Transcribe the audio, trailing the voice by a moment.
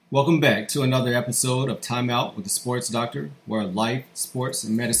Welcome back to another episode of Time Out with the Sports Doctor, where life, sports,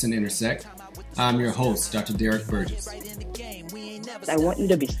 and medicine intersect. I'm your host, Dr. Derek Burgess. I want you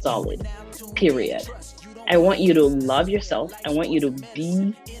to be solid, period. I want you to love yourself. I want you to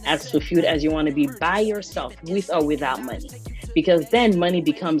be as fulfilled as you want to be by yourself, with or without money. Because then money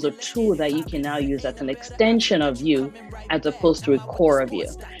becomes a tool that you can now use as an extension of you as opposed to a core of you.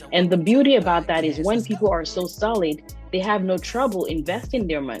 And the beauty about that is when people are so solid, they have no trouble investing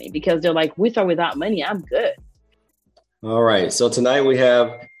their money because they're like, with or without money, I'm good. All right. So tonight we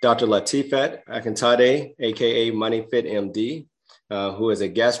have Dr. Latifat Akintade, aka MoneyFit MD, who is a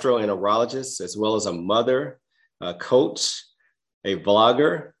gastroenterologist as well as a mother, a coach, a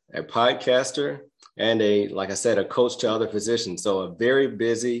vlogger, a podcaster, and like I said, a coach to other physicians. So a very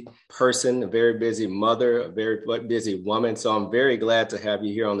busy person, a very busy mother, a very busy woman. So I'm very glad to have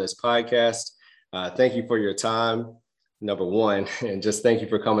you here on this podcast. Thank you for your time, number one, and just thank you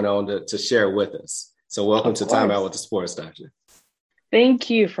for coming on to share with us. So welcome to Time Out with the Sports Doctor. Thank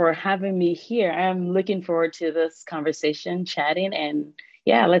you for having me here. I'm looking forward to this conversation, chatting, and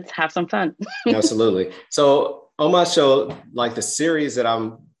yeah, let's have some fun. Absolutely. So on my show, like the series that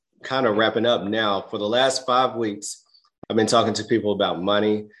I'm kind of wrapping up now, for the last 5 weeks, I've been talking to people about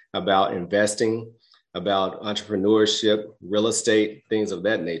money, about investing, about entrepreneurship, real estate, things of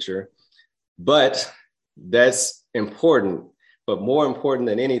that nature. But that's important. But more important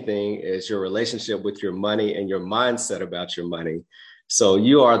than anything is your relationship with your money and your mindset about your money. So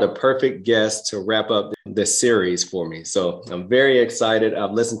you are the perfect guest to wrap up this series for me. So I'm very excited.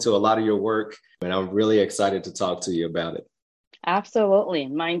 I've listened to a lot of your work, and I'm really excited to talk to you about it. Absolutely.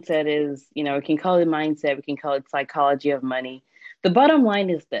 Mindset is, we can call it mindset. We can call it psychology of money. The bottom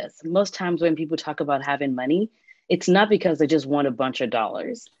line is this. Most times when people talk about having money, it's not because they just want a bunch of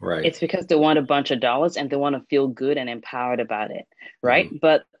dollars. Right. It's because they want a bunch of dollars and they want to feel good and empowered about it. Right. Mm-hmm.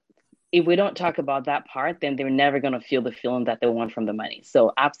 But if we don't talk about that part, then they're never going to feel the feeling that they want from the money.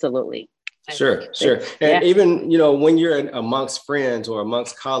 So absolutely. Sure. And even, when you're amongst friends or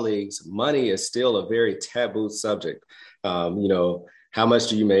amongst colleagues, money is still a very taboo subject. How much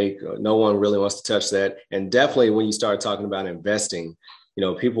do you make? No one really wants to touch that. And definitely when you start talking about investing,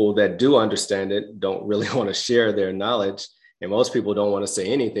 people that do understand it don't really want to share their knowledge. And most people don't want to say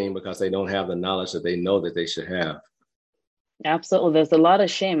anything because they don't have the knowledge that they know that they should have. Absolutely. There's a lot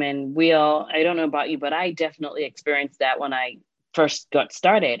of shame. And I don't know about you, but I definitely experienced that when I first got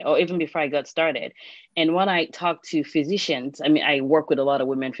started, or even before I got started. And when I talk to physicians, I work with a lot of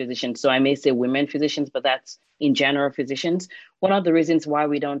women physicians, so I may say women physicians, but that's in general physicians. One of the reasons why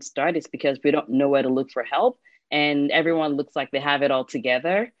we don't start is because we don't know where to look for help. And everyone looks like they have it all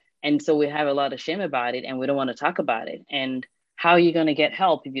together. And so we have a lot of shame about it and we don't want to talk about it. And how are you going to get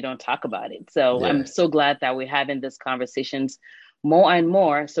help if you don't talk about it? So I'm so glad that we're having these conversations more and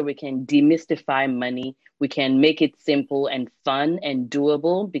more so we can demystify money. We can make it simple and fun and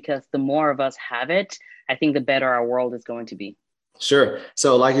doable, because the more of us have it, I think the better our world is going to be. Sure.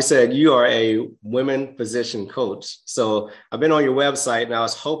 So like you said, you are a women physician coach. So I've been on your website and I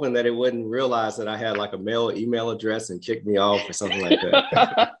was hoping that it wouldn't realize that I had like a male email address and kick me off or something like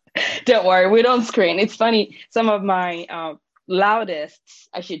that. Don't worry, we don't screen. It's funny. Some of my loudest,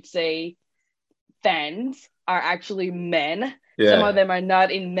 I should say, fans are actually men. Yeah. Some of them are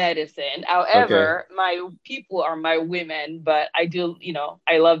not in medicine. However, my people are my women, but I do,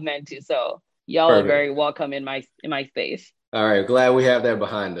 I love men too. So y'all are very welcome in my space. All right. Glad we have that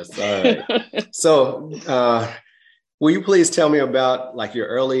behind us. All right. So will you please tell me about like your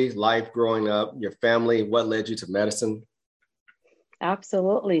early life growing up, your family, what led you to medicine?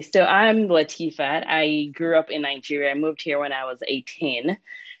 Absolutely. So I'm Latifat. I grew up in Nigeria. I moved here when I was 18.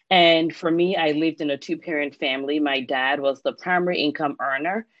 And for me, I lived in a 2-parent family. My dad was the primary income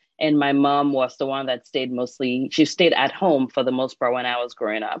earner, and my mom was the one that she stayed at home for the most part when I was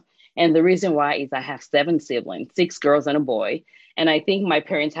growing up. And the reason why is I have 7 siblings, 6 girls and a boy. And I think my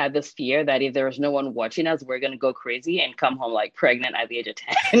parents had this fear that if there was no one watching us, we're going to go crazy and come home like pregnant at the age of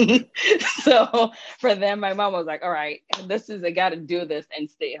 10. So for them, my mom was like, all right, I got to do this and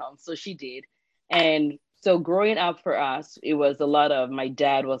stay home. So she did. And so growing up for us, it was a lot of, my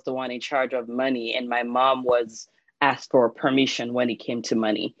dad was the one in charge of money and my mom was asked for permission when it came to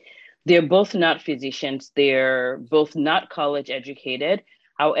money. They're both not physicians. They're both not college educated.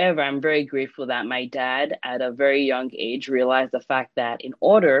 However, I'm very grateful that my dad, at a very young age, realized the fact that in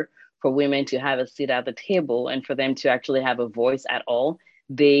order for women to have a seat at the table and for them to actually have a voice at all,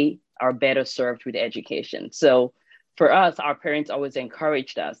 they are better served with education. So for us, our parents always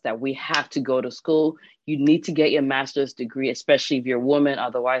encouraged us that we have to go to school. You need to get your master's degree, especially if you're a woman.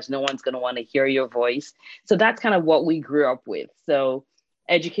 Otherwise, no one's going to want to hear your voice. So that's kind of what we grew up with. So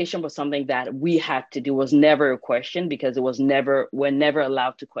education was something that we had to do, was never a question because we're never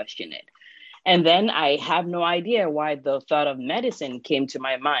allowed to question it. And then I have no idea why the thought of medicine came to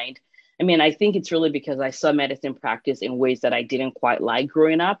my mind. I mean, I think it's really because I saw medicine practice in ways that I didn't quite like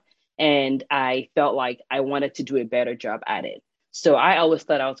growing up. And I felt like I wanted to do a better job at it. So I always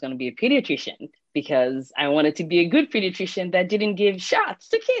thought I was going to be a pediatrician because I wanted to be a good pediatrician that didn't give shots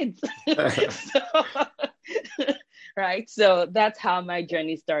to kids. Right. So that's how my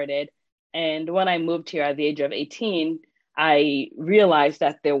journey started. And when I moved here at the age of 18, I realized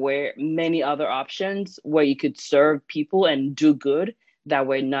that there were many other options where you could serve people and do good that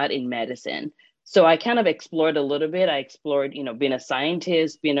were not in medicine. So I kind of explored a little bit. I explored, being a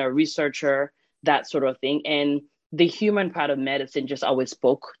scientist, being a researcher, that sort of thing. And the human part of medicine just always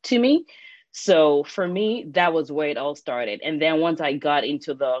spoke to me. So for me, that was where it all started. And then once I got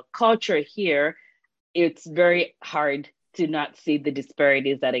into the culture here, it's very hard to not see the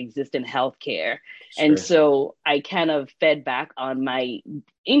disparities that exist in healthcare. Sure. And so I kind of fed back on my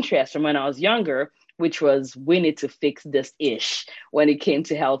interest from when I was younger, which was we need to fix this ish when it came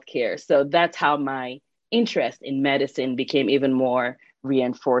to healthcare. So that's how my interest in medicine became even more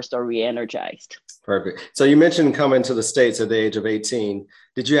reinforced or re-energized. Perfect. So you mentioned coming to the States at the age of 18.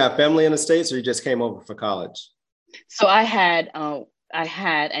 Did you have family in the States or you just came over for college? So I had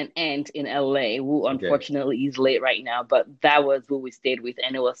an aunt in LA who unfortunately is late right now, but that was who we stayed with,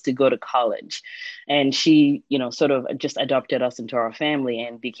 and it was to go to college. And she, sort of just adopted us into our family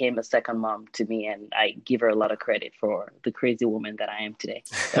and became a second mom to me. And I give her a lot of credit for the crazy woman that I am today.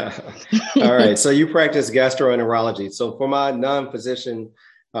 So. All right. So you practice gastroenterology. So for my non-physician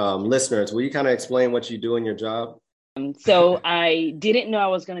listeners, will you kind of explain what you do in your job? So I didn't know I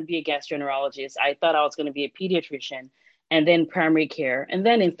was going to be a gastroenterologist. I thought I was going to be a pediatrician and then primary care. And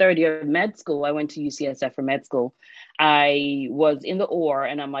then in third year of med school, I went to UCSF for med school. I was in the OR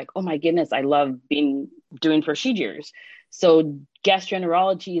and I'm like, oh my goodness, I love doing procedures. So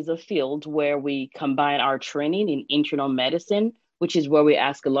gastroenterology is a field where we combine our training in internal medicine, which is where we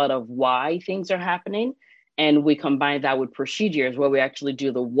ask a lot of why things are happening. And we combine that with procedures where we actually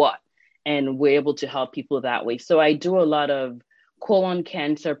do the what. And we're able to help people that way. So I do a lot of colon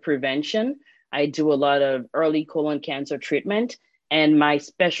cancer prevention. I do a lot of early colon cancer treatment. And my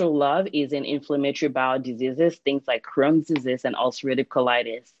special love is in inflammatory bowel diseases, things like Crohn's disease and ulcerative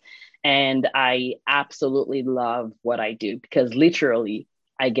colitis. And I absolutely love what I do because literally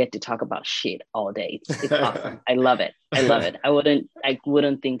I get to talk about shit all day. It's awesome. I love it. I love it. I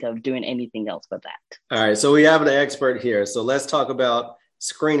wouldn't think of doing anything else but that. All right. So we have an expert here. So let's talk about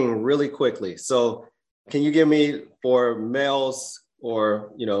screening really quickly. So can you give me, for males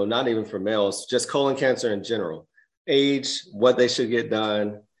or, not even for males, just colon cancer in general, age, what they should get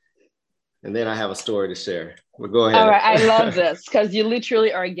done? And then I have a story to share. Well, go ahead. All right. I love this because you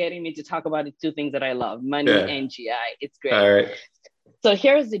literally are getting me to talk about the two things that I love, money and GI. It's great. All right. So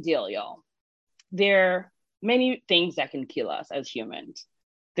here's the deal, y'all. There are many things that can kill us as humans.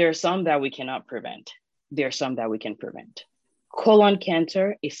 There are some that we cannot prevent. There are some that we can prevent. Colon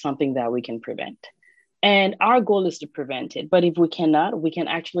cancer is something that we can prevent. And our goal is to prevent it. But if we cannot, we can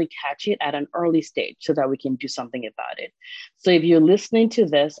actually catch it at an early stage so that we can do something about it. So if you're listening to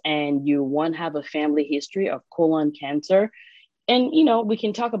this and you want to have a family history of colon cancer, and, we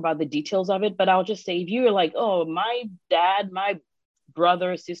can talk about the details of it, but I'll just say, if you're like, oh, my dad, my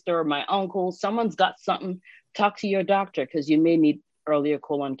brother, sister, or my uncle, someone's got something, talk to your doctor because you may need earlier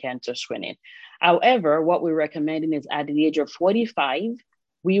colon cancer screening. However, what we're recommending is at the age of 45,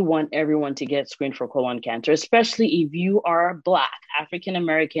 we want everyone to get screened for colon cancer, especially if you are Black,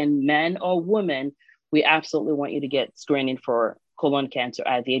 African-American, man or woman. We absolutely want you to get screening for colon cancer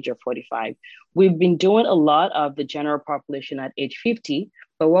at the age of 45. We've been doing a lot of the general population at age 50,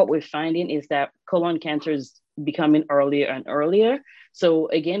 but what we're finding is that colon cancer is becoming earlier and earlier. So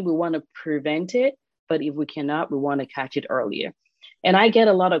again, we want to prevent it, but if we cannot, we want to catch it earlier. And I get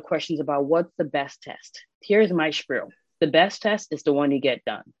a lot of questions about what's the best test. Here's my spiel. The best test is the one you get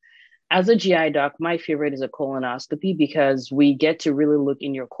done. As a GI doc, my favorite is a colonoscopy because we get to really look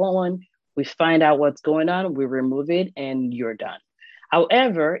in your colon. We find out what's going on, we remove it, and you're done.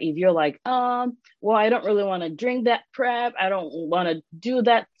 However, if you're like, well, I don't really want to drink that prep, I don't want to do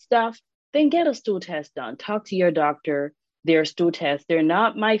that stuff, then get a stool test done. Talk to your doctor. Their stool tests, they're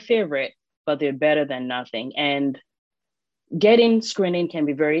not my favorite, but they're better than nothing. And getting screening can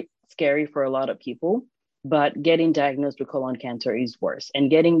be very scary for a lot of people, but getting diagnosed with colon cancer is worse. And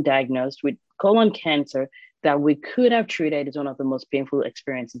getting diagnosed with colon cancer that we could have treated is one of the most painful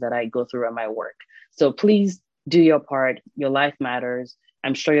experiences that I go through in my work. So please do your part. Your life matters.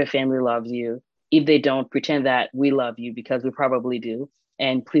 I'm sure your family loves you. If they don't, pretend that we love you because we probably do.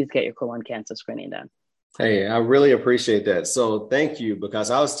 and please get your colon cancer screening done. Hey, I really appreciate that. So thank you,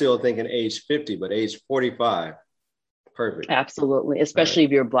 because I was still thinking age 50, but age 45. Perfect. Absolutely. Especially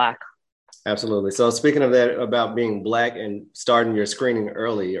if you're Black. Absolutely. So speaking of that, about being Black and starting your screening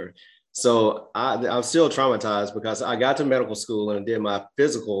earlier. So I'm still traumatized because I got to medical school and I did my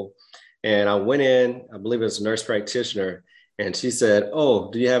physical, and I went in, I believe it was a nurse practitioner, and she said,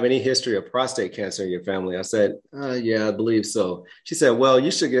 "Oh, do you have any history of prostate cancer in your family?" I said, "Yeah, I believe so." She said, "Well,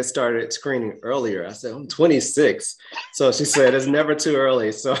 you should get started screening earlier." I said, "I'm 26." So she said, "It's never too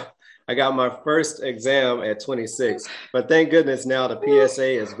early." So I got my first exam at 26, but thank goodness now the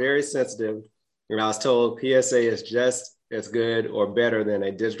PSA is very sensitive. And I was told PSA is just as good or better than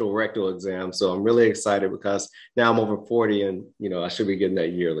a digital rectal exam. So I'm really excited because now I'm over 40 and, I should be getting that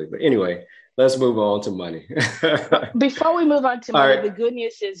yearly. But anyway, let's move on to money. Before we move on to money, right. The good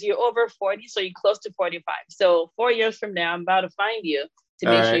news is you're over 40, so you're close to 45. So 4 years from now, I'm about to find you to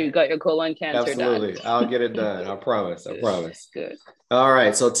make sure you got your colon cancer Absolutely. done. I'll get it done. I promise. I promise. Good. All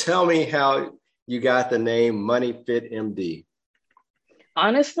right. So tell me how you got the name Money Fit MD.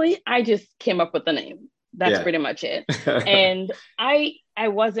 Honestly, I just came up with the name. That's pretty much it. And I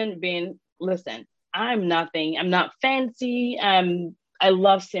wasn't being, listen, I'm nothing. I'm not fancy. I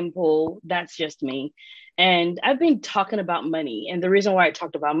love simple. That's just me. And I've been talking about money. And the reason why I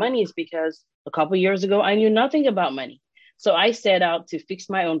talked about money is because a couple of years ago, I knew nothing about money. So I set out to fix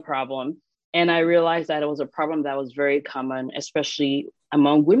my own problem. And I realized that it was a problem that was very common, especially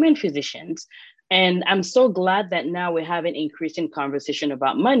among women physicians. And I'm so glad that now we have an increasing conversation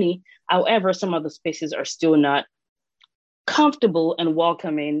about money. However, some of the spaces are still not comfortable and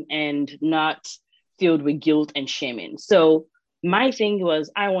welcoming and not filled with guilt and shaming. So my thing was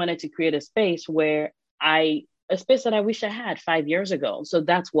I wanted to create a space where a space that I wish I had 5 years ago. So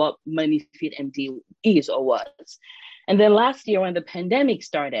that's what Money Fit MD is or was. And then last year when the pandemic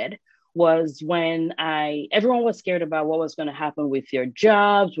started, was when everyone was scared about what was going to happen with your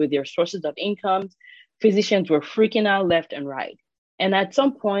jobs, with your sources of income. Physicians were freaking out left and right. And at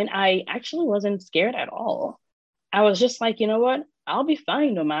some point, I actually wasn't scared at all. I was just like, you know what? I'll be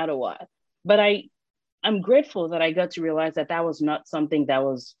fine no matter what. But I'm grateful that I got to realize that that was not something that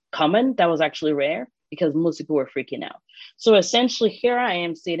was common, that was actually rare, because most people were freaking out. So essentially, here I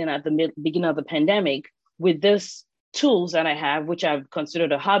am sitting at the beginning of the pandemic with this tools that I have, which I've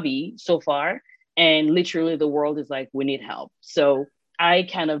considered a hobby so far. And literally the world is like, we need help. So I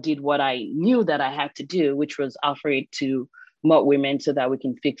kind of did what I knew that I had to do, which was offer it to more women so that we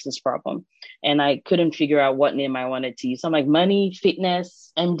can fix this problem. And I couldn't figure out what name I wanted to use. So I'm like Money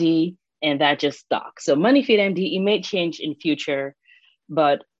Fitness MD, and that just stuck. So Money Fit MD, it may change in future,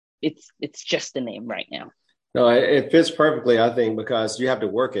 but it's just the name right now. No, it fits perfectly, I think, because you have to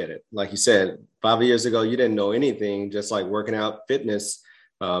work at it. Like you said, 5 years ago, you didn't know anything, just like working out fitness.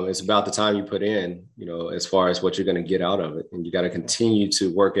 It's about the time you put in, as far as what you're going to get out of it. And you got to continue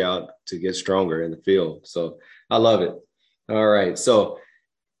to work out to get stronger in the field. So I love it. All right. So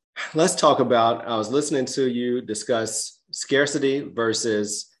let's talk about, I was listening to you discuss scarcity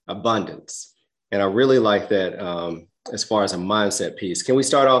versus abundance. And I really like that. As far as a mindset piece. Can we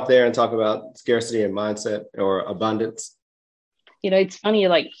start off there and talk about scarcity and mindset or abundance? It's funny,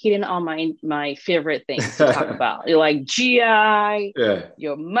 you're like hitting all my favorite things to talk about. You're like GI,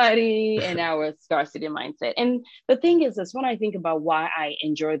 your money, and our scarcity mindset. And the thing is when I think about why I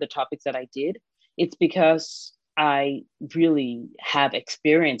enjoy the topics that I did, it's because I really have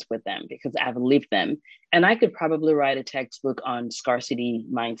experience with them, because I've lived them. And I could probably write a textbook on scarcity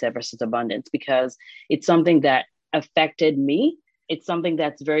mindset versus abundance, because it's something that affected me. It's something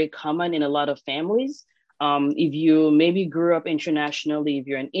that's very common in a lot of families. If you maybe grew up internationally, if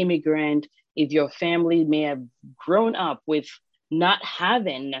you're an immigrant, if your family may have grown up with not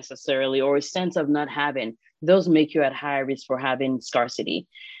having necessarily, or a sense of not having, those make you at higher risk for having scarcity.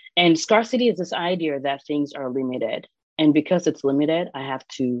 And scarcity is this idea that things are limited. And because it's limited, I have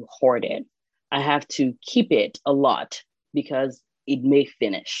to hoard it. I have to keep it a lot because it may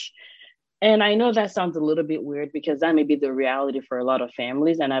finish. And I know that sounds a little bit weird, because that may be the reality for a lot of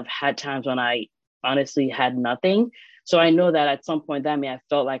families. And I've had times when I honestly had nothing. So I know that at some point that may have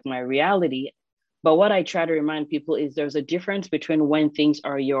felt like my reality. But what I try to remind people is there's a difference between when things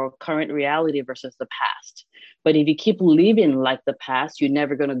are your current reality versus the past. But if you keep living like the past, you're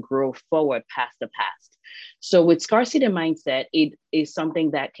never going to grow forward past the past. So with scarcity mindset, it is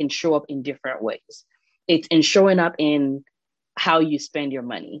something that can show up in different ways. It's in showing up in how you spend your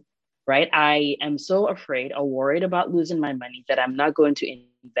money. Right? I am so afraid or worried about losing my money that I'm not going to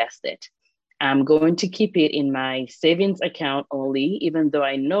invest it. I'm going to keep it in my savings account only, even though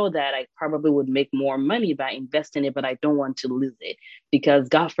I know that I probably would make more money by investing it, but I don't want to lose it because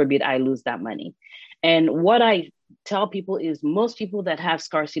God forbid I lose that money. And what I tell people is most people that have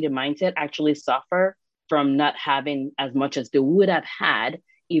scarcity mindset actually suffer from not having as much as they would have had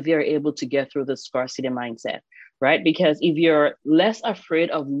if you're able to get through the scarcity mindset, right? Because if you're less afraid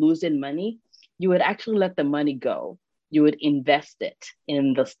of losing money, you would actually let the money go. You would invest it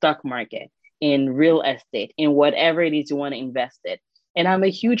in the stock market, in real estate, in whatever it is you want to invest it. And I'm a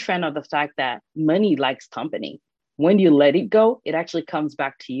huge fan of the fact that money likes company. When you let it go, it actually comes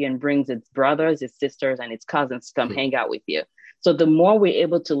back to you and brings its brothers, its sisters, and its cousins to come hang out with you. So the more we're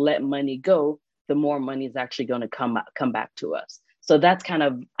able to let money go, the more money is actually going to come back to us. So that's kind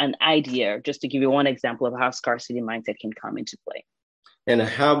of an idea, just to give you one example of how scarcity mindset can come into play. And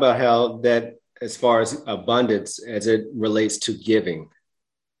how about how that, as far as abundance, as it relates to giving?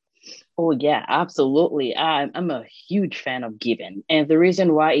 Oh, yeah, absolutely. I'm a huge fan of giving. And the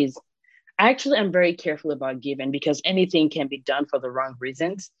reason why is actually I'm very careful about giving because anything can be done for the wrong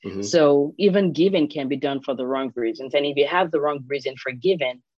reasons. Mm-hmm. So even giving can be done for the wrong reasons. And if you have the wrong reason for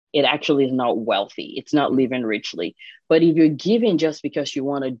giving, it actually is not wealthy. It's not living richly. But if you're giving just because you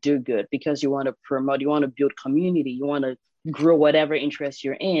want to do good, because you want to promote, you want to build community, you want to grow whatever interest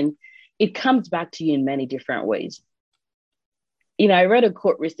you're in, it comes back to you in many different ways. You know, I read a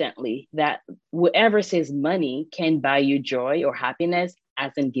quote recently that whoever says money can buy you joy or happiness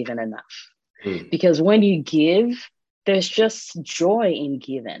hasn't given enough. Because when you give, there's just joy in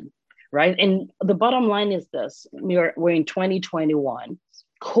giving, right? And the bottom line is this: we're in 2021.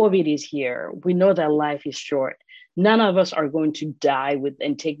 COVID is here. We know that life is short. None of us are going to die with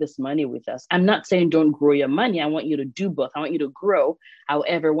and take this money with us. I'm not saying don't grow your money. I want you to do both. I want you to grow.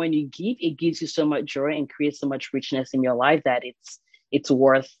 However, when you give, it gives you so much joy and creates so much richness in your life that it's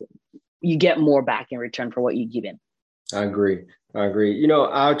worth, you get more back in return for what you give in. I agree. You know,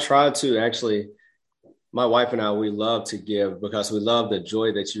 I try to actually, my wife and I, we love to give because we love the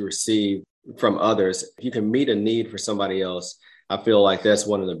joy that you receive from others. If you can meet a need for somebody else, I feel like that's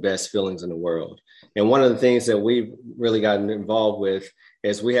one of the best feelings in the world. And one of the things that we've really gotten involved with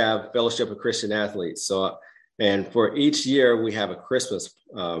is we have Fellowship of Christian Athletes. So, and for each year we have a Christmas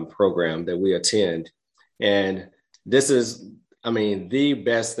program that we attend. And this is, the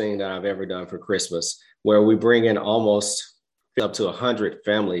best thing that I've ever done for Christmas, where we bring in almost up to 100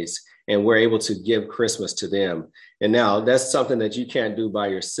 families and we're able to give Christmas to them. And now that's something that you can't do by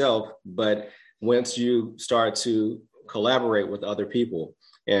yourself, but once you start to collaborate with other people.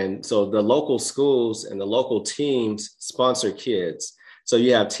 And so the local schools and the local teams sponsor kids. So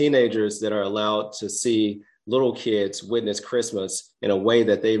you have teenagers that are allowed to see little kids witness Christmas in a way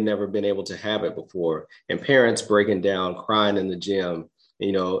that they've never been able to have it before. And parents breaking down, crying in the gym,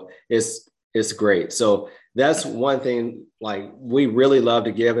 you know, it's great. So that's one thing, like, we really love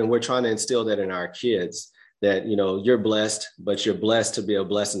to give, and we're trying to instill that in our kids, that, you know, you're blessed, but you're blessed to be a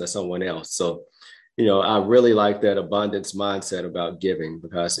blessing to someone else. So, you know, I really like that abundance mindset about giving,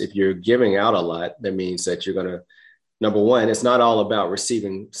 because if you're giving out a lot, that means that you're going to, number one, it's not all about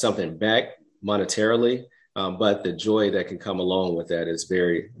receiving something back monetarily, but the joy that can come along with that is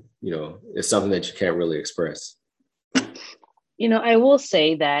very, you know, it's something that you can't really express. You know, I will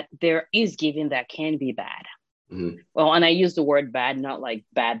say that there is giving that can be bad. Mm-hmm. Well, and I use the word bad, not like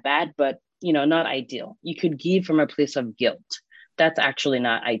bad, but, you know, not ideal. You could give from a place of guilt. That's actually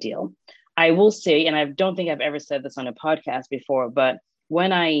not ideal. I will say, and I don't think I've ever said this on a podcast before, but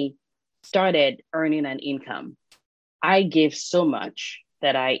when I started earning an income, I gave so much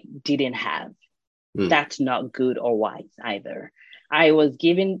that I didn't have. That's not good or wise either. I was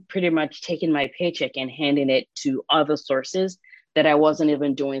pretty much taking my paycheck and handing it to other sources that I wasn't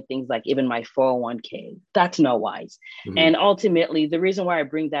even doing things like even my 401k. That's not wise. Mm-hmm. And ultimately, the reason why I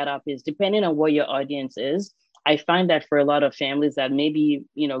bring that up is depending on what your audience is, I find that for a lot of families that maybe,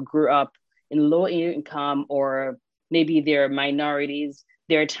 you know, grew up in low income, or maybe they're minorities,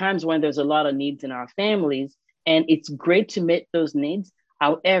 there are times when there's a lot of needs in our families, and it's great to meet those needs.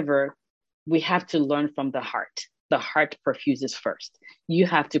 However, we have to learn from the heart. The heart perfuses first. You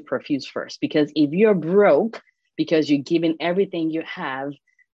have to perfuse first, because if you're broke because you're giving everything you have,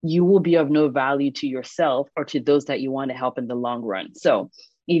 you will be of no value to yourself or to those that you want to help in the long run. So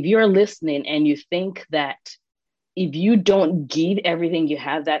if you're listening and you think that if you don't give everything you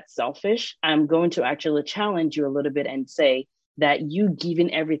have, that's selfish, I'm going to actually challenge you a little bit and say that you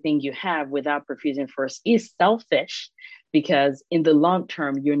giving everything you have without perfusing first is selfish, because in the long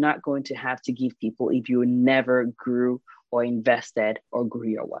term, you're not going to have to give people if you never grew or invested or grew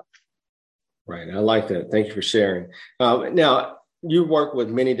your wealth. Right. I like that. Thank you for sharing. Now, you work with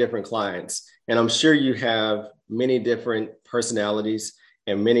many different clients, and I'm sure you have many different personalities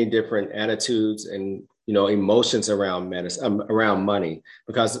and many different attitudes and emotions around medicine, around money.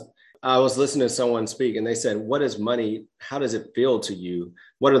 Because I was listening to someone speak, and they said, "What is money? How does it feel to you?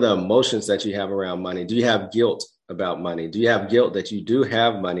 What are the emotions that you have around money? Do you have guilt about money? Do you have guilt that you do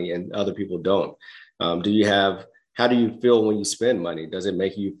have money and other people don't? How do you feel when you spend money? Does it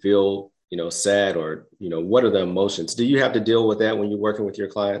make you feel, sad, or, what are the emotions? Do you have to deal with that when you're working with your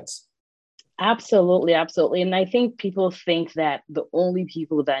clients?" Absolutely, absolutely. And I think people think that the only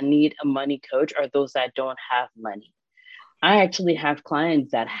people that need a money coach are those that don't have money. I actually have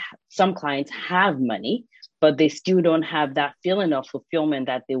clients some clients have money, but they still don't have that feeling of fulfillment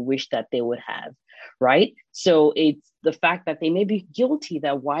that they wish that they would have, right? So it's the fact that they may be guilty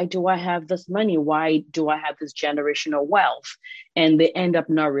that why do I have this money? Why do I have this generational wealth? And they end up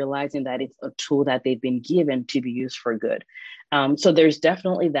not realizing that it's a tool that they've been given to be used for good. So there's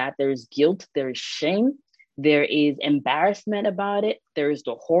definitely that. There's guilt, there's shame, there is embarrassment about it. There's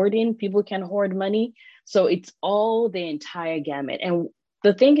the hoarding. People can hoard money. So it's all the entire gamut. And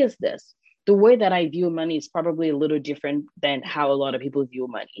the thing is this, the way that I view money is probably a little different than how a lot of people view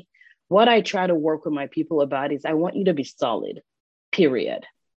money. What I try to work with my people about is I want you to be solid, period.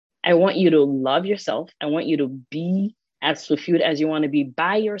 I want you to love yourself. I want you to be as fulfilled as you want to be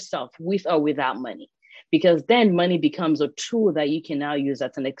by yourself, with or without money, because then money becomes a tool that you can now use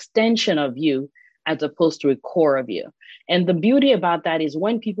as an extension of you as opposed to a core of you. And the beauty about that is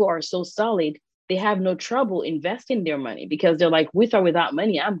when people are so solid, they have no trouble investing their money because they're like, with or without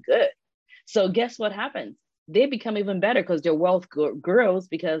money, I'm good. So guess what happens? They become even better because their wealth grows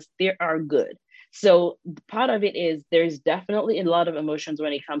because they are good. So part of it is there's definitely a lot of emotions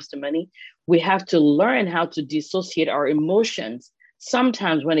when it comes to money. We have to learn how to dissociate our emotions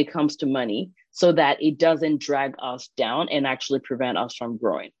sometimes when it comes to money so that it doesn't drag us down and actually prevent us from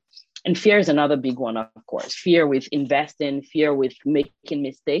growing. And fear is another big one, of course. Fear with investing, fear with making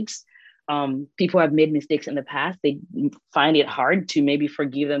mistakes. People have made mistakes in the past. They find it hard to maybe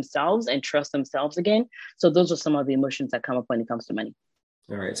forgive themselves and trust themselves again. So those are some of the emotions that come up when it comes to money.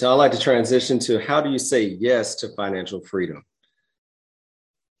 All right. So I'd like to transition to, how do you say yes to financial freedom?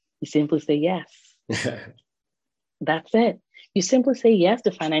 You simply say yes. That's it. You simply say yes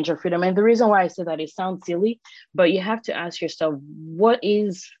to financial freedom. And the reason why I say that, it sounds silly, but you have to ask yourself, what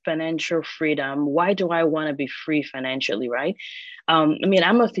is financial freedom? Why do I want to be free financially, right?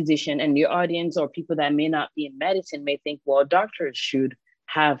 I'm a physician, and your audience or people that may not be in medicine may think, well, doctors should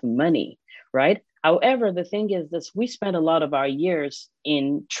have money, right? However, the thing is this, we spend a lot of our years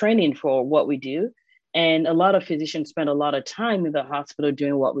in training for what we do. And a lot of physicians spend a lot of time in the hospital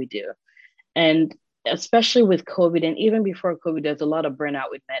doing what we do. And especially with COVID, and even before COVID, there's a lot of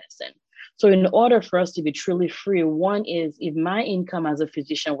burnout with medicine. So in order for us to be truly free, one is, if my income as a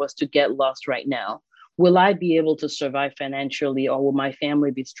physician was to get lost right now, will I be able to survive financially, or will my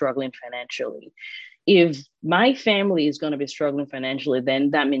family be struggling financially? If my family is going to be struggling financially,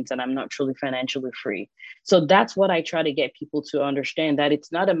 then that means that I'm not truly financially free. So that's what I try to get people to understand, that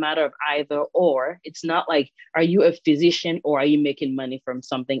it's not a matter of either or. It's not like, are you a physician or are you making money from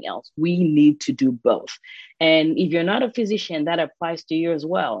something else? We need to do both. And if you're not a physician, that applies to you as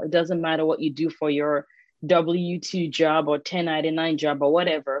well. It doesn't matter what you do for your W-2 job or 1099 job or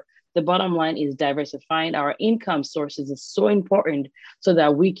whatever. The bottom line is diversifying our income sources is so important so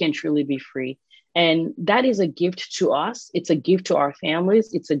that we can truly be free. And that is a gift to us. It's a gift to our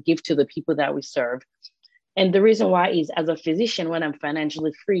families. It's a gift to the people that we serve. And the reason why is, as a physician, when I'm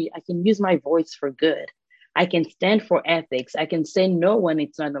financially free, I can use my voice for good. I can stand for ethics. I can say no when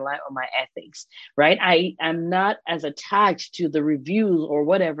it's not in line with my ethics, right? I am not as attached to the reviews or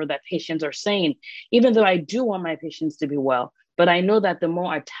whatever that patients are saying, even though I do want my patients to be well. But I know that the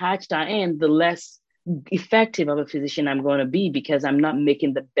more attached I am, the less effective of a physician I'm going to be, because I'm not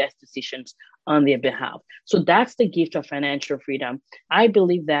making the best decisions on their behalf. So that's the gift of financial freedom. I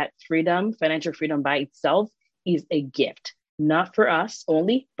believe that financial freedom by itself, is a gift, not for us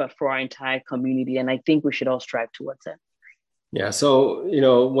only, but for our entire community. And I think we should all strive towards it. Yeah. So,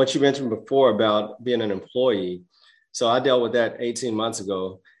 what you mentioned before about being an employee. So I dealt with that 18 months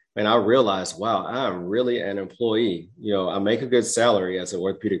ago, and I realized, wow, I'm really an employee. I make a good salary as an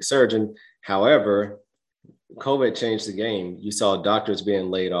orthopedic surgeon. However, COVID changed the game. You saw doctors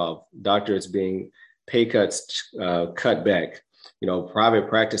being laid off, doctors being pay cuts cut back, private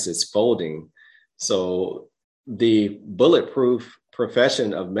practices folding. So the bulletproof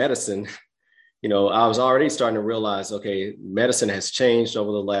profession of medicine, I was already starting to realize, okay, medicine has changed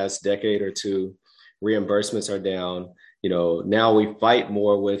over the last decade or two. Reimbursements are down. Now we fight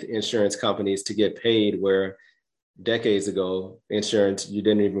more with insurance companies to get paid, where decades ago, insurance, you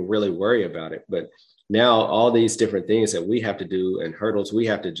didn't even really worry about it. But now all these different things that we have to do and hurdles we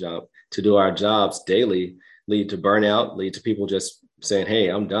have to jump to do our jobs daily lead to burnout, lead to people just saying, hey,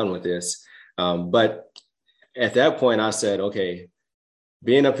 I'm done with this. But at that point, I said, okay,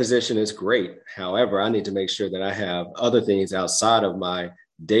 being a physician is great. However, I need to make sure that I have other things outside of my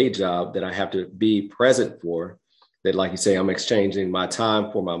day job that I have to be present for, that, like you say, I'm exchanging my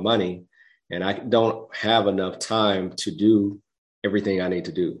time for my money. And I don't have enough time to do everything I need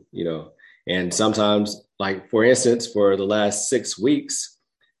to do, And sometimes, like, for instance, for the last 6 weeks,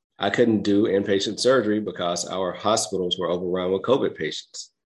 I couldn't do inpatient surgery because our hospitals were overrun with COVID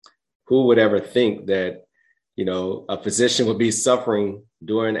patients. Who would ever think that, a physician would be suffering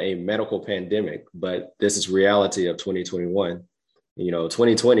during a medical pandemic? But this is reality of 2021.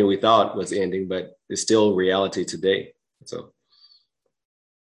 2020 we thought was ending, but it's still reality today. So.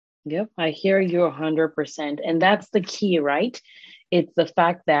 Yep, I hear you 100%. And that's the key, right? It's the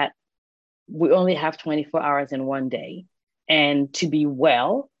fact that we only have 24 hours in one day. And to be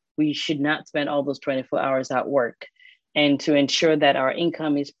well, we should not spend all those 24 hours at work. And to ensure that our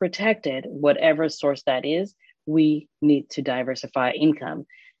income is protected, whatever source that is, we need to diversify income.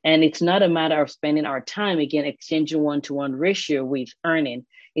 And it's not a matter of spending our time, again, exchanging one-to-one ratio with earning.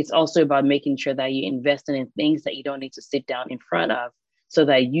 It's also about making sure that you invest in things that you don't need to sit down in front of, so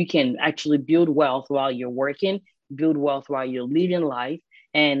that you can actually build wealth while you're working, build wealth while you're living life.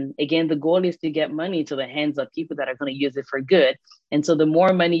 And again, the goal is to get money to the hands of people that are going to use it for good. And so the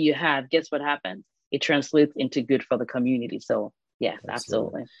more money you have, guess what happens? It translates into good for the community. So yes,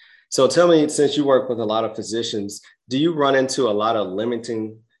 absolutely. So tell me, since you work with a lot of physicians, do you run into a lot of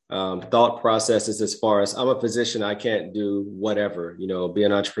limiting thought processes as far as, I'm a physician, I can't do whatever, be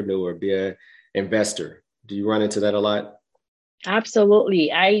an entrepreneur, be an investor? Do you run into that a lot?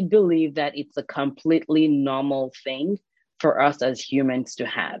 Absolutely. I believe that it's a completely normal thing for us as humans to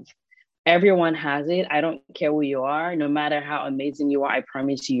have. Everyone has it. I don't care who you are, no matter how amazing you are, I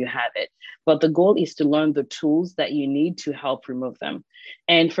promise you have it. But the goal is to learn the tools that you need to help remove them.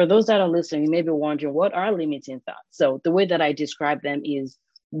 And for those that are listening, you may be wondering, what are limiting thoughts? So the way that I describe them is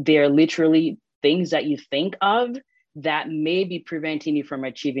they're literally things that you think of that may be preventing you from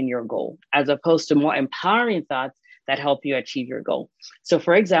achieving your goal, as opposed to more empowering thoughts that help you achieve your goal. So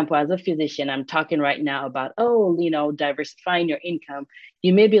for example, as a physician, I'm talking right now about, diversifying your income.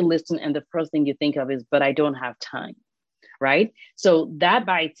 You may be listening and the first thing you think of is, but I don't have time, right? So that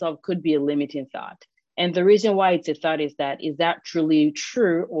by itself could be a limiting thought. And the reason why it's a thought is that truly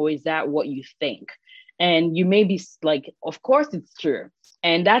true, or is that what you think? And you may be like, of course it's true.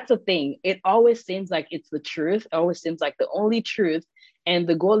 And that's the thing. It always seems like it's the truth. It always seems like the only truth. And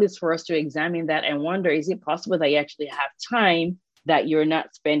the goal is for us to examine that and wonder, is it possible that you actually have time that you're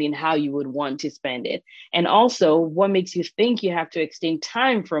not spending how you would want to spend it? And also, what makes you think you have to extend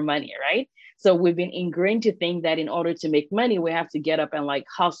time for money, right? So we've been ingrained to think that in order to make money, we have to get up and like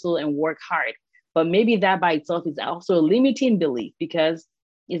hustle and work hard. But maybe that by itself is also a limiting belief, because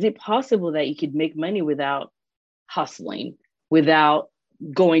is it possible that you could make money without hustling, without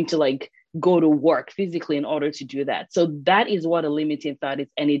going to go to work physically in order to do that? So that is what a limiting thought is.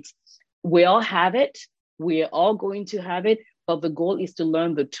 And we all have it. We're all going to have it. But the goal is to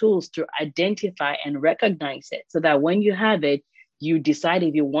learn the tools to identify and recognize it, so that when you have it, you decide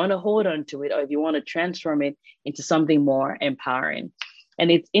if you want to hold on to it or if you want to transform it into something more empowering. And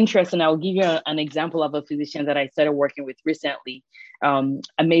it's interesting. I'll give you an example of a physician that I started working with recently.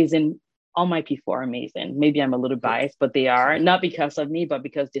 Amazing. All my people are amazing. Maybe I'm a little biased, but they are, not because of me, but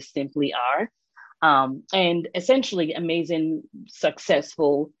because they simply are. And essentially amazing,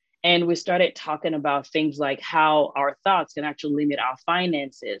 successful. And we started talking about things like how our thoughts can actually limit our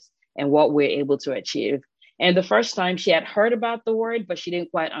finances and what we're able to achieve. And the first time she had heard about the word, but she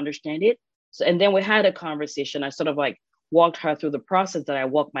didn't quite understand it. So, and then we had a conversation. I sort of walked her through the process that I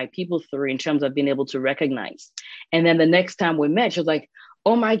walk my people through in terms of being able to recognize. And then the next time we met, she was like,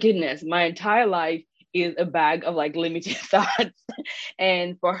 oh my goodness, my entire life is a bag of limited thoughts.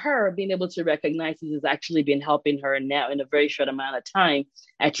 And for her, being able to recognize this has actually been helping her now in a very short amount of time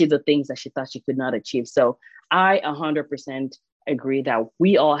achieve the things that she thought she could not achieve. So I 100% agree that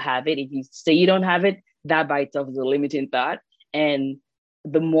we all have it. If you say you don't have it, that by itself is a limiting thought. And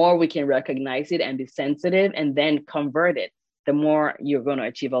the more we can recognize it and be sensitive and then convert it, the more you're going to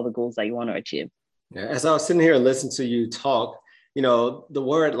achieve all the goals that you want to achieve. Yeah, as I was sitting here and listening to you talk, the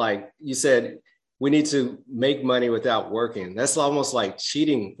word, like you said, we need to make money without working. That's almost like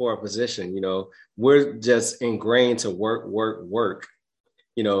cheating for a physician. We're just ingrained to work,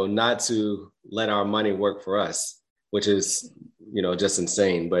 not to let our money work for us, which is just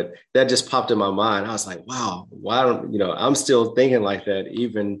insane. But that just popped in my mind. I was like, wow, why don't, I'm still thinking like that,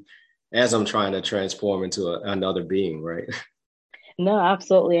 even as I'm trying to transform into another being, right? No,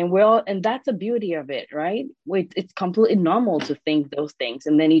 absolutely. And that's the beauty of it, right? It's completely normal to think those things.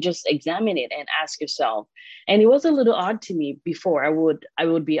 And then you just examine it and ask yourself. And it was a little odd to me before. I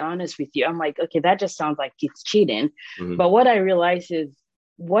would be honest with you. I'm like, okay, that just sounds like it's cheating. Mm-hmm. But what I realized is,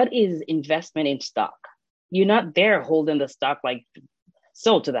 what is investment in stock? You're not there holding the stock like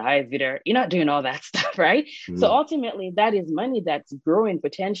sold to the highest bidder. You're not doing all that stuff, right? Mm-hmm. So ultimately, that is money that's growing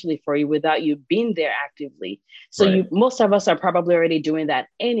potentially for you without you being there actively. So Right. most of us are probably already doing that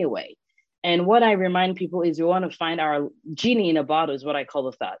anyway. And what I remind people is we want to find our genie in a bottle, is what I call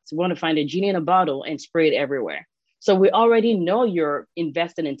the thoughts. We want to find a genie in a bottle and spray it everywhere. So we already know you're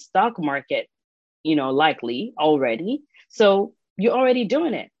invested in stock market, likely already. So you're already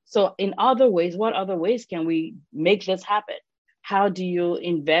doing it. So in other ways, what other ways can we make this happen? How do you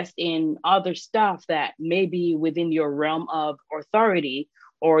invest in other stuff that may be within your realm of authority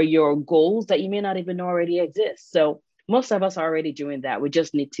or your goals that you may not even know already exist? So most of us are already doing that. We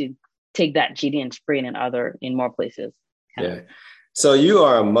just need to take that GD and spray it in more places. Yeah. So you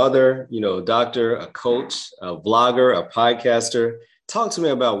are a mother, doctor, a coach, a vlogger, a podcaster. Talk to me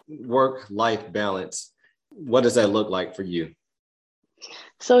about work-life balance. What does that look like for you?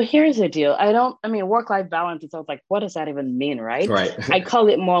 So here's the deal. Work-life balance, it's all like, what does that even mean, right? Right. I call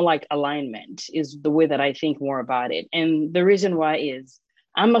it more like alignment is the way that I think more about it. And the reason why is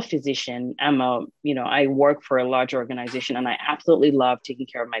I'm a physician. I work for a large organization and I absolutely love taking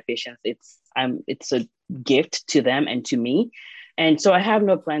care of my patients. It's a gift to them and to me. And so I have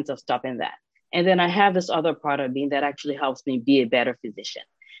no plans of stopping that. And then I have this other part of me that actually helps me be a better physician.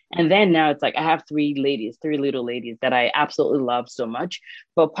 And then now it's like I have three little ladies that I absolutely love so much.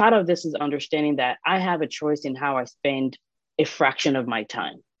 But part of this is understanding that I have a choice in how I spend a fraction of my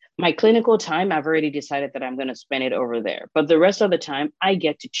time. My clinical time, I've already decided that I'm going to spend it over there. But the rest of the time, I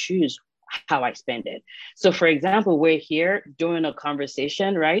get to choose how I spend it. So for example, we're here doing a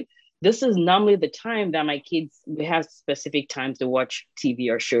conversation, right? This is normally the time that my kids, we have specific times to watch TV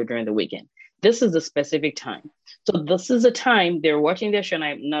or show during the weekend. This is a specific time. So this is a time they're watching their show, and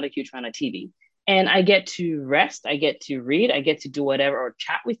I'm not a huge fan of TV. And I get to rest, I get to read, I get to do whatever or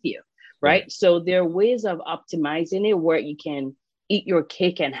chat with you, right? Yeah. So there are ways of optimizing it where you can eat your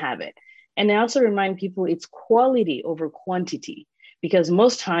cake and have it. And I also remind people it's quality over quantity, because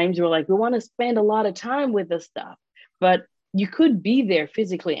most times we're like, we want to spend a lot of time with this stuff, but you could be there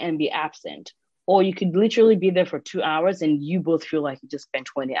physically and be absent. Or you could literally be there for 2 hours and you both feel like you just spent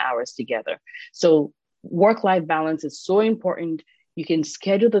 20 hours together. So work-life balance is so important. You can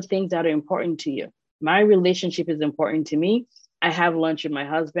schedule the things that are important to you. My relationship is important to me. I have lunch with my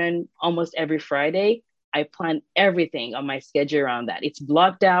husband almost every Friday. I plan everything on my schedule around that. It's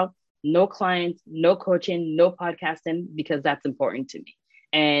blocked out, no clients, no coaching, no podcasting, because that's important to me.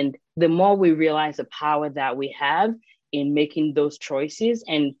 And the more we realize the power that we have in making those choices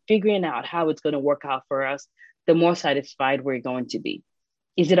and figuring out how it's going to work out for us, the more satisfied we're going to be.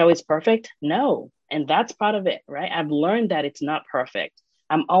 Is it always perfect? No. And that's part of it, right? I've learned that it's not perfect.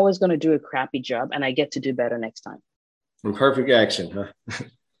 I'm always going to do a crappy job and I get to do better next time. Imperfect action, huh?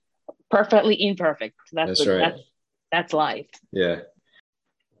 Perfectly imperfect. That's right. That's life. Yeah.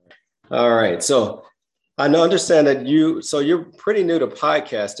 All right. So I understand that you're pretty new to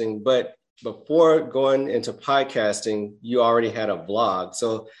podcasting, but before going into podcasting, you already had a vlog.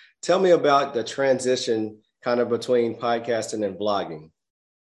 So tell me about the transition kind of between podcasting and vlogging.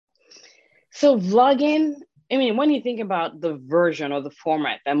 So vlogging, when you think about the version or the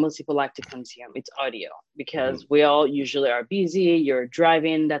format that most people like to consume, it's audio, because we all usually are busy. You're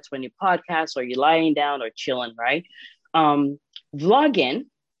driving, that's when you podcast, or you're lying down or chilling, right? Vlogging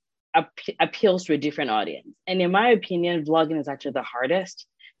appeals to a different audience. And in my opinion, vlogging is actually the hardest,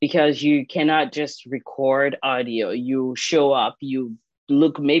 because you cannot just record audio. You show up, you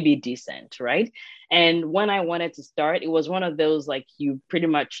look maybe decent, right? And when I wanted to start, it was one of those, like, you pretty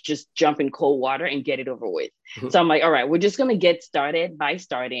much just jump in cold water and get it over with. So I'm like, all right, we're just going to get started by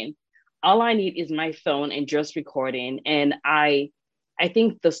starting. All I need is my phone and just recording. And I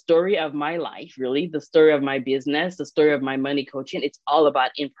think the story of my life, really, the story of my business, the story of my money coaching, it's all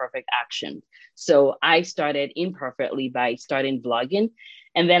about imperfect action. So I started imperfectly by starting vlogging.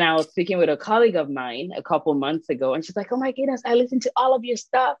 And then I was speaking with a colleague of mine a couple months ago, and she's like, oh my goodness, I listen to all of your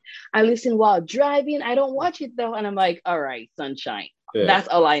stuff. I listen while driving. I don't watch it though. And I'm like, all right, sunshine. Yeah. That's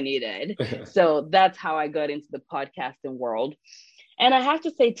all I needed. So that's how I got into the podcasting world. And I have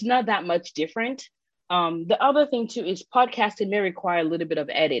to say, it's not that much different. The other thing too is podcasting may require a little bit of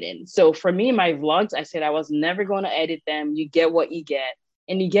editing. So for me, my vlogs, I said I was never going to edit them. You get what you get,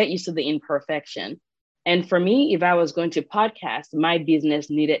 and you get used to the imperfection. And for me, if I was going to podcast, my business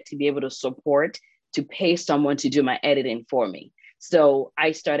needed to be able to support to pay someone to do my editing for me. So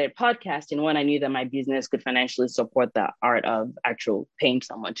I started podcasting when I knew that my business could financially support the art of actual paying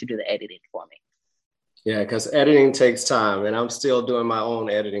someone to do the editing for me. Yeah, because editing takes time, and I'm still doing my own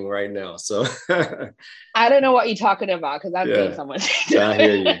editing right now. So I don't know what you're talking about because I'm paying yeah, someone to do I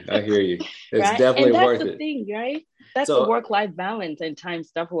hear you. I hear you. It's right? definitely And that's worth the it. thing, right? That's the So work-life balance and time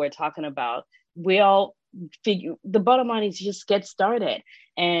stuff we're talking about. We all figure the bottom line is just get started.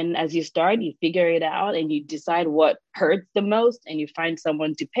 And as you start, you figure it out and you decide what hurts the most and you find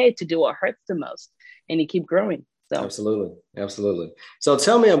someone to pay to do what hurts the most and you keep growing. So absolutely, absolutely. So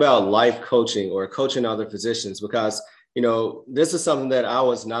tell me about life coaching or coaching other physicians, because this is something that I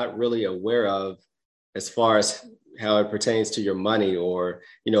was not really aware of as far as how it pertains to your money, or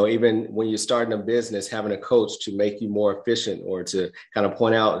even when you're starting a business, having a coach to make you more efficient or to kind of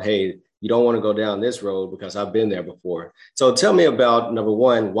point out, hey, you don't want to go down this road because I've been there before. So tell me about, number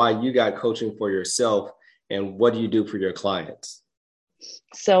one, why you got coaching for yourself and what do you do for your clients?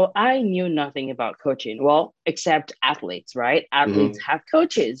 So I knew nothing about coaching, well, except athletes, right? Athletes Mm-hmm. have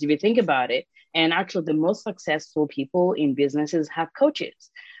coaches, if you think about it. And actually, the most successful people in businesses have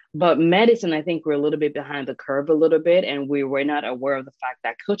coaches. But medicine, I think we're a little bit behind the curve a little bit, and we were not aware of the fact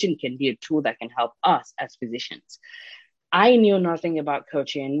that coaching can be a tool that can help us as physicians. I knew nothing about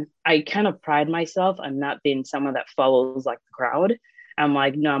coaching. I kind of pride myself on not being someone that follows like the crowd. I'm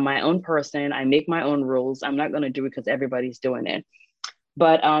like, no, I'm my own person. I make my own rules. I'm not going to do it because everybody's doing it.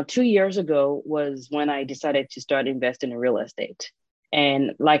 But 2 years ago was when I decided to start investing in real estate.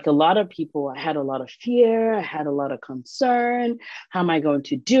 And like a lot of people, I had a lot of fear, I had a lot of concern. How am I going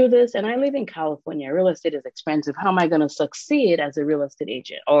to do this? And I live in California. Real estate is expensive. How am I going to succeed as a real estate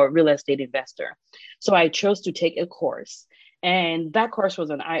agent or real estate investor? So I chose to take a course. And that course was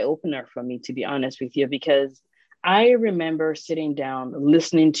an eye opener for me, to be honest with you, because I remember sitting down,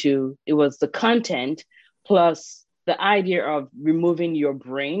 listening to it was the content plus the idea of removing your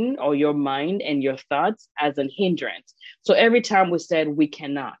brain or your mind and your thoughts as an hindrance. So every time we said we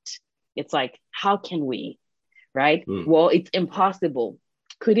cannot, it's like, how can we? Right? Well, it's impossible.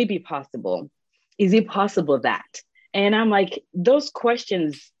 Could it be possible? Is it possible that? And I'm like, those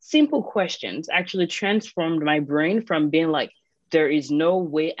questions, simple questions, actually transformed my brain from being like, there is no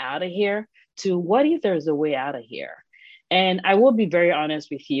way out of here to what if there's a way out of here? And I will be very honest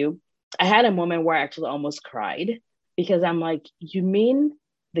with you. I had a moment where I actually almost cried because I'm like, you mean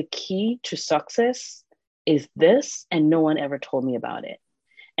the key to success is this? And no one ever told me about it.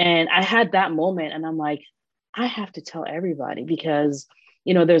 And I had that moment and I'm like, I have to tell everybody because,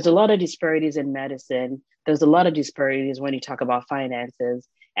 there's a lot of disparities in medicine. There's a lot of disparities when you talk about finances.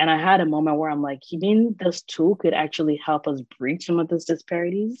 And I had a moment where I'm like, you mean this tool could actually help us breach some of those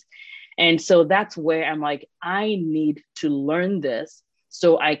disparities? And so that's where I'm like, I need to learn this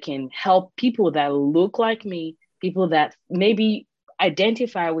so I can help people that look like me, people that maybe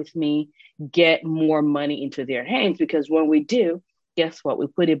identify with me, get more money into their hands. Because when we do, guess what? We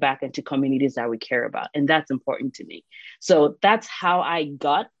put it back into communities that we care about. And that's important to me. So that's how I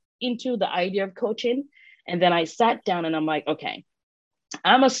got into the idea of coaching. And then I sat down and I'm like, okay,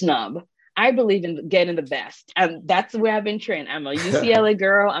 I'm a snub. I believe in getting the best. And that's where I've been trained. I'm a UCLA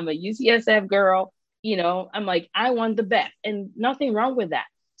girl. I'm a UCSF girl. I'm like, I want the best and nothing wrong with that.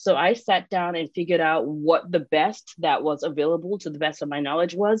 So I sat down and figured out what the best that was available to the best of my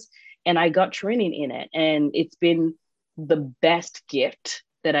knowledge was. And I got training in it. And it's been the best gift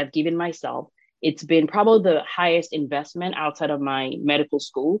that I've given myself. It's been probably the highest investment outside of my medical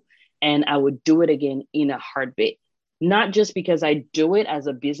school. And I would do it again in a heartbeat. Not just because I do it as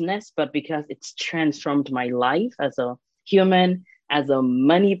a business, but because it's transformed my life as a human, as a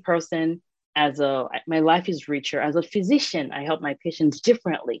money person, my life is richer. As a physician, I help my patients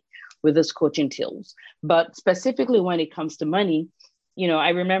differently with this coaching tools. But specifically when it comes to money, I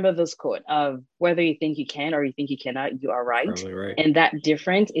remember this quote of whether you think you can or you think you cannot, you are right. Probably right. And that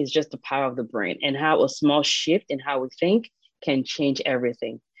difference is just the power of the brain and how a small shift in how we think can change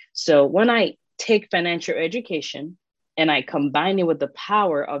everything. So when I take financial education and I combine it with the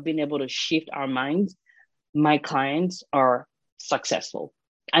power of being able to shift our minds, my clients are successful.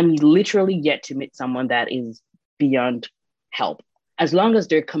 I'm literally yet to meet someone that is beyond help, as long as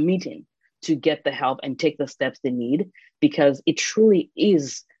they're committing to get the help and take the steps they need, because it truly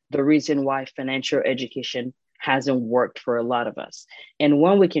is the reason why financial education hasn't worked for a lot of us. And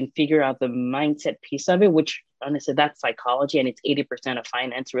when we can figure out the mindset piece of it, which honestly, that's psychology and it's 80% of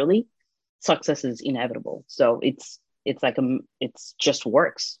finance really, success is inevitable. So it's like it's just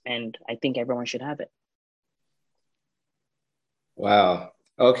works, and I think everyone should have it. Wow.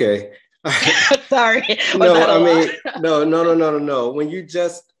 Okay. Sorry. No, I mean, no. When you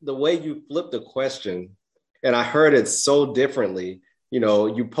just, the way you flip the question, and I heard it so differently,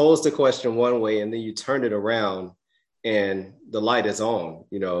 you posed the question one way and then you turned it around and the light is on,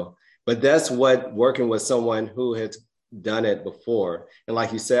 but that's what working with someone who has done it before. And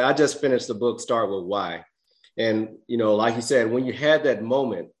like you said, I just finished the book, Start With Why. And, like you said, when you had that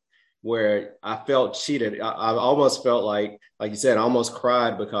moment where I felt cheated, I almost felt like you said, I almost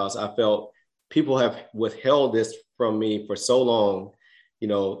cried because I felt people have withheld this from me for so long,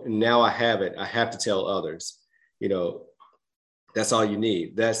 and now I have it. I have to tell others, that's all you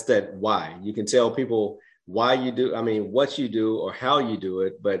need. That's that why. You can tell people why you do, what you do or how you do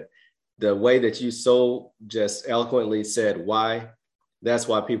it, but the way that you so just eloquently said why, that's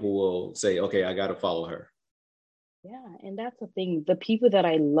why people will say, okay, I got to follow her. Yeah, and that's the thing. The people that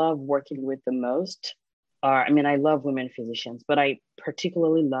I love working with the most are, I love women physicians, but I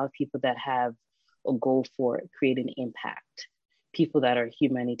particularly love people that have a goal for creating impact, people that are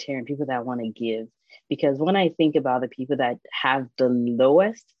humanitarian, people that want to give. Because when I think about the people that have the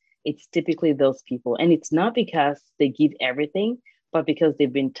lowest, it's typically those people. And it's not because they give everything, but because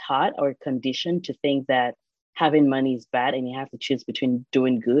they've been taught or conditioned to think that having money is bad and you have to choose between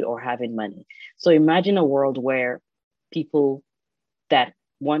doing good or having money. So imagine a world where people that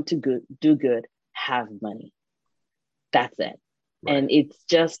want to do good have money. That's it. Right. And it's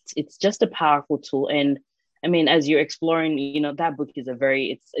just a powerful tool. And as you're exploring, that book is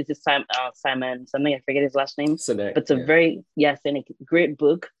it's a Simon something, I forget his last name, Sinek, but it's and a great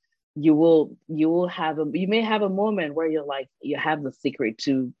book. You may have a moment where you're like, you have the secret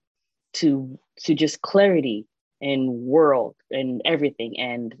to just clarity and world and everything,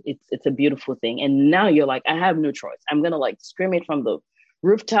 and it's a beautiful thing. And now you're like, I have no choice. I'm gonna scream it from the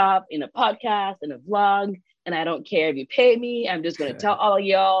rooftop in a podcast, in a vlog, and I don't care if you pay me. I'm just gonna tell all of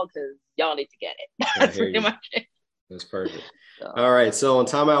y'all because y'all need to get it. That's pretty much it. That's perfect. So. All right. So on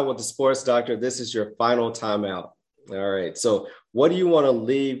Time Out with the Sports Doctor, this is your final timeout. All right. So what do you want to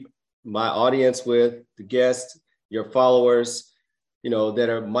leave my audience with, the guests, your followers,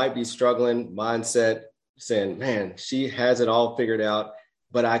 that might be struggling mindset, saying, man, she has it all figured out,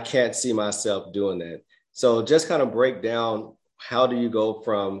 but I can't see myself doing that. So just kind of break down, how do you go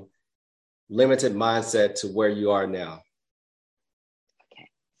from limited mindset to where you are now? Okay.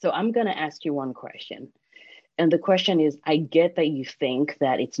 So I'm going to ask you one question. And the question is, I get that you think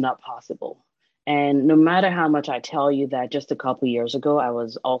that it's not possible. And no matter how much I tell you that just a couple of years ago, I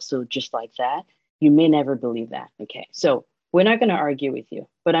was also just like that, you may never believe that. Okay. So we're not going to argue with you,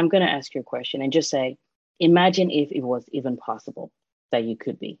 but I'm going to ask you a question and just say, imagine if it was even possible that you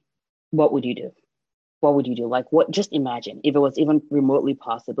could be. What would you do? What would you do? Just imagine if it was even remotely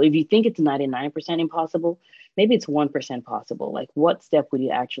possible. If you think it's 99% impossible, maybe it's 1% possible. What step would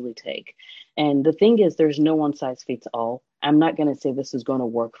you actually take? And the thing is, there's no one size fits all. I'm not going to say this is going to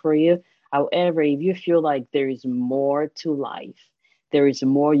work for you. However, if you feel like there is more to life, there is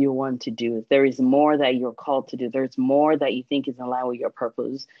more you want to do, there is more that you're called to do, there's more that you think is in line with your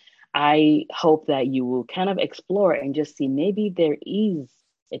purpose, I hope that you will kind of explore and just see, maybe there is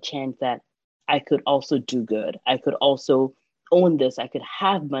a chance that I could also do good. I could also own this. I could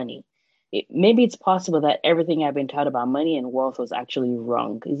have money. Maybe it's possible that everything I've been taught about money and wealth was actually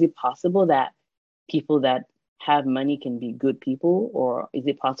wrong. Is it possible that people that have money can be good people? Or is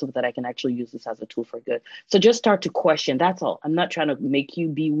it possible that I can actually use this as a tool for good? So just start to question. That's all. I'm not trying to make you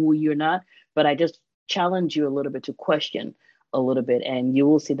be who you're not, but I just challenge you a little bit to question a little bit, and you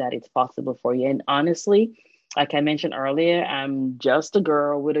will see that it's possible for you. And honestly, like I mentioned earlier, I'm just a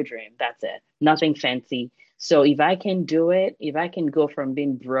girl with a dream. That's it. Nothing fancy. So if I can do it, if I can go from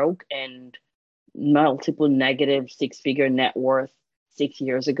being broke and multiple negative six-figure net worth 6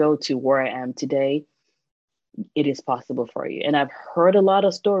 years ago to where I am today, it is possible for you. And I've heard a lot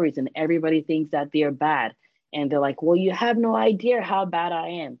of stories, and everybody thinks that they're bad. And they're like, well, you have no idea how bad I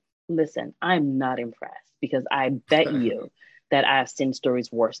am. Listen, I'm not impressed, because I bet you that I've seen stories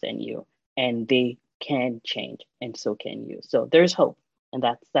worse than you, and they can change, and so can you. So there's hope, and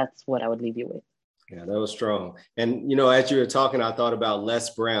that's what I would leave you with. Yeah, that was strong. And as you were talking, I thought about Les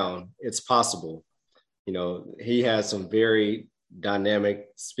Brown. It's possible. He has some very dynamic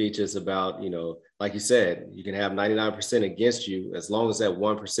speeches about, like you said, you can have 99% against you. As long as that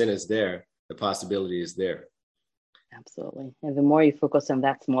 1% is there, the possibility is there. Absolutely. And the more you focus on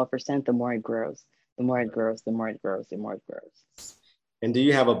that small percent, the more it grows. The more it grows, the more it grows, the more it grows. And do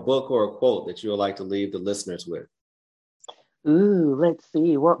you have a book or a quote that you would like to leave the listeners with? Ooh, let's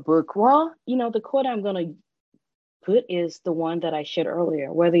see what book. Well, the quote I'm going to put is the one that I shared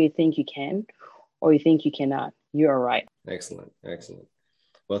earlier. Whether you think you can or you think you cannot, you are right. Excellent. Excellent.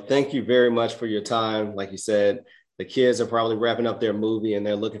 Well, thank you very much for your time. Like you said, the kids are probably wrapping up their movie and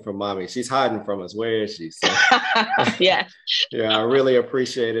they're looking for mommy. She's hiding from us. Where is she? So, yeah. Yeah, I really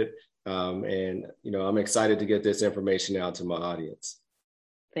appreciate it. And, I'm excited to get this information out to my audience.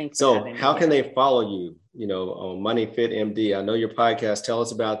 Thanks. So how can they follow you, on Money Fit MD? I know your podcast. Tell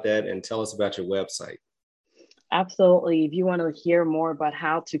us about that and tell us about your website. Absolutely. If you want to hear more about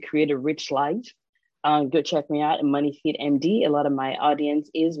how to create a rich life, go check me out at Money Fit MD. A lot of my audience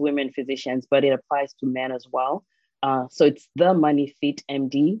is women physicians, but it applies to men as well. So it's the Money Fit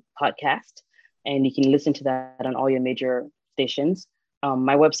MD podcast, and you can listen to that on all your major stations.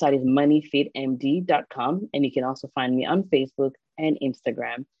 My website is moneyfitmd.com, and you can also find me on Facebook and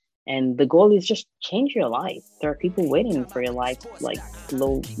Instagram. And the goal is just change your life. There are people waiting for your life to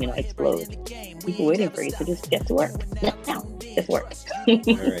explode. People waiting for you to just get to work. Now, just work. All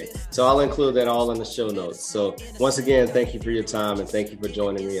right. So I'll include that all in the show notes. So once again, thank you for your time and thank you for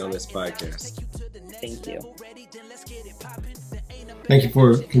joining me on this podcast. Thank you. Thank you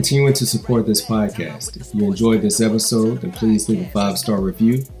for continuing to support this podcast. If you enjoyed this episode, then please leave a 5-star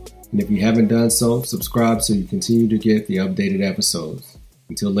review. And if you haven't done so, subscribe so you continue to get the updated episodes.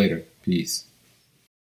 Until later, peace.